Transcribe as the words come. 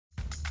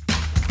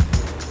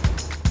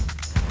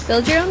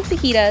Build your own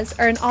fajitas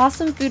are an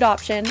awesome food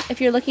option if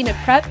you're looking to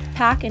prep,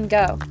 pack, and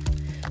go.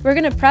 We're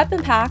going to prep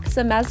and pack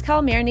some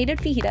mezcal marinated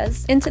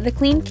fajitas into the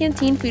Klean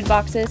canteen food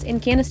boxes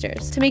and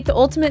canisters to make the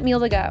ultimate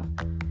meal to go.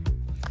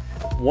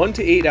 1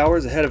 to 8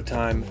 hours ahead of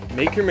time,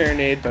 make your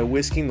marinade by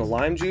whisking the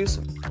lime juice,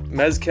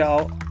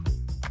 mezcal,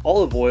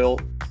 olive oil,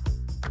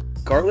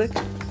 garlic,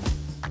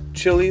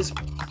 chilies,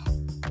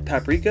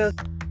 paprika,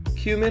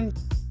 cumin,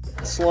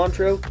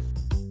 cilantro,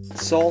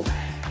 salt,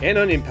 and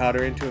onion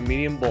powder into a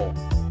medium bowl.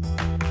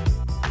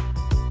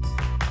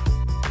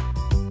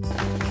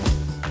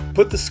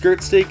 Put the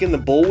skirt steak in the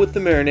bowl with the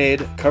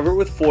marinade, cover it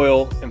with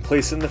foil, and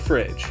place it in the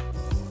fridge.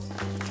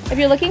 If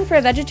you're looking for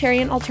a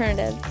vegetarian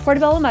alternative,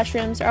 portobello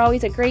mushrooms are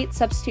always a great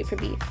substitute for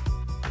beef.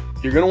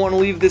 You're going to want to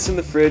leave this in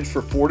the fridge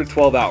for 4 to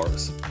 12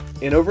 hours.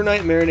 An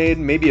overnight marinade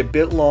may be a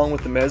bit long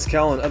with the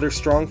mezcal and other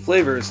strong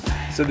flavors,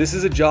 so this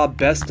is a job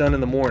best done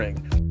in the morning.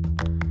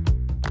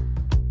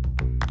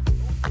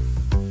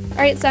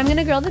 Alright, so I'm going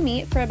to grill the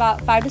meat for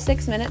about 5 to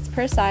 6 minutes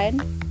per side.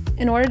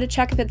 In order to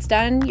check if it's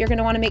done, you're going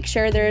to want to make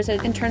sure there's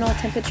an internal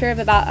temperature of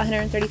about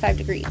 135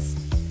 degrees.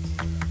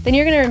 Then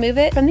you're going to remove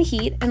it from the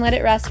heat and let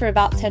it rest for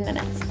about 10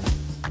 minutes.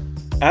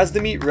 As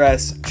the meat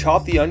rests,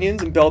 chop the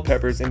onions and bell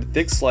peppers into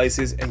thick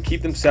slices and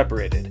keep them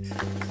separated.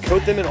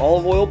 Coat them in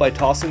olive oil by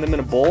tossing them in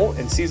a bowl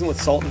and season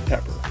with salt and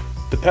pepper.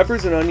 The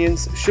peppers and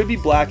onions should be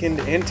blackened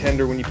and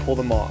tender when you pull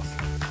them off.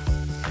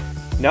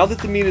 Now that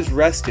the meat is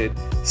rested,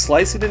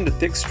 slice it into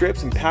thick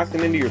strips and pack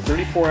them into your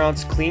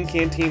 34-ounce Klean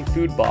canteen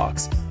food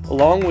box,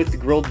 along with the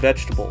grilled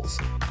vegetables.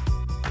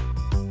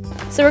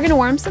 So we're going to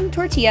warm some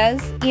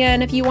tortillas,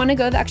 and if you want to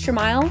go the extra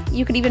mile,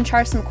 you could even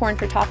char some corn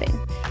for topping.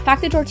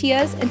 Pack the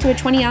tortillas into a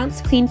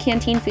 20-ounce Klean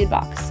canteen food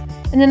box,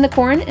 and then the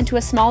corn into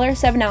a smaller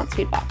 7-ounce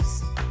food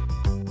box.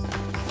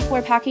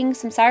 We're packing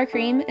some sour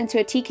cream into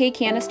a TK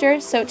canister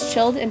so it's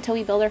chilled until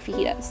we build our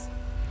fajitas.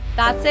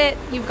 That's it!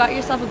 You've got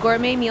yourself a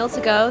gourmet meal to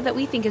go that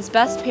we think is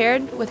best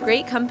paired with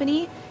great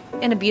company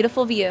and a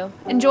beautiful view.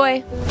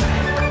 Enjoy!